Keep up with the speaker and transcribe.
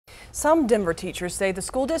Some Denver teachers say the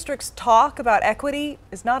school district's talk about equity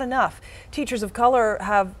is not enough. Teachers of color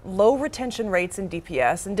have low retention rates in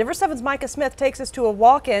DPS, and Denver 7's Micah Smith takes us to a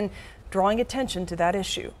walk-in drawing attention to that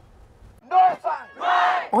issue.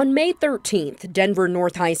 On May 13th, Denver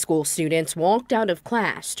North High School students walked out of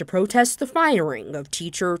class to protest the firing of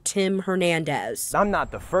teacher Tim Hernandez. I'm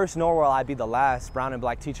not the first, nor will I be the last brown and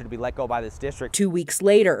black teacher to be let go by this district. 2 weeks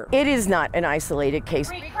later, it is not an isolated case.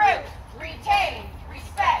 Recruit, retain,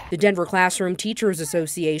 respect. The Denver Classroom Teachers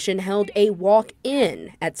Association held a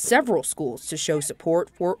walk-in at several schools to show support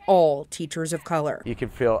for all teachers of color. You can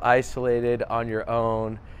feel isolated on your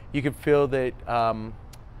own. You can feel that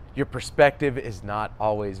your perspective is not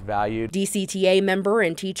always valued. DCTA member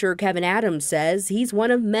and teacher Kevin Adams says he's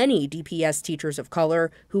one of many DPS teachers of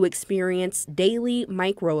color who experience daily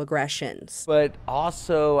microaggressions. But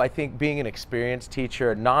also, I think being an experienced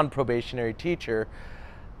teacher, a non-probationary teacher,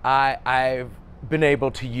 I've been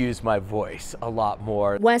able to use my voice a lot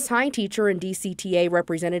more. West High teacher and DCTA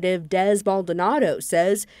representative Des Baldonado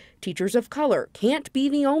says teachers of color can't be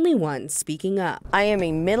the only ones speaking up. I am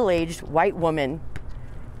a middle-aged white woman,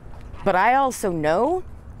 but I also know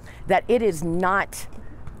that it is not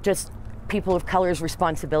just people of color's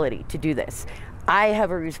responsibility to do this. I have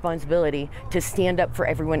a responsibility to stand up for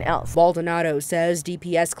everyone else. Baldonado says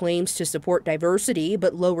DPS claims to support diversity,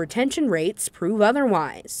 but low retention rates prove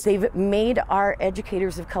otherwise. They've made our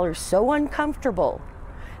educators of color so uncomfortable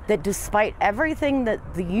that despite everything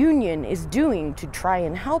that the union is doing to try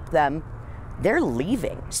and help them, they're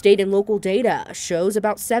leaving. State and local data shows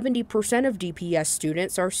about 70% of DPS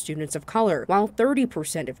students are students of color, while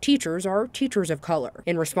 30% of teachers are teachers of color.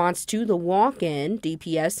 In response to the walk-in,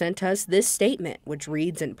 DPS sent us this statement, which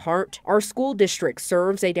reads in part, "Our school district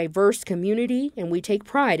serves a diverse community, and we take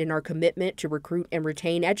pride in our commitment to recruit and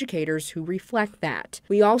retain educators who reflect that.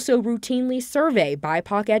 We also routinely survey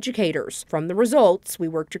BIPOC educators. From the results, we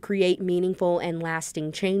work to create meaningful and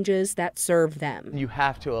lasting changes that serve them." You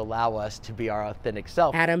have to allow us to be our authentic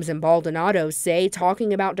self. Adams and Baldonado say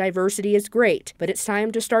talking about diversity is great, but it's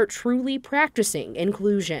time to start truly practicing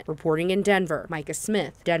inclusion. Reporting in Denver, Micah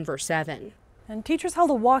Smith, Denver 7. And teachers held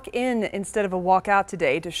a walk-in instead of a walk-out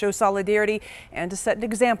today to show solidarity and to set an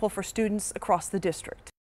example for students across the district.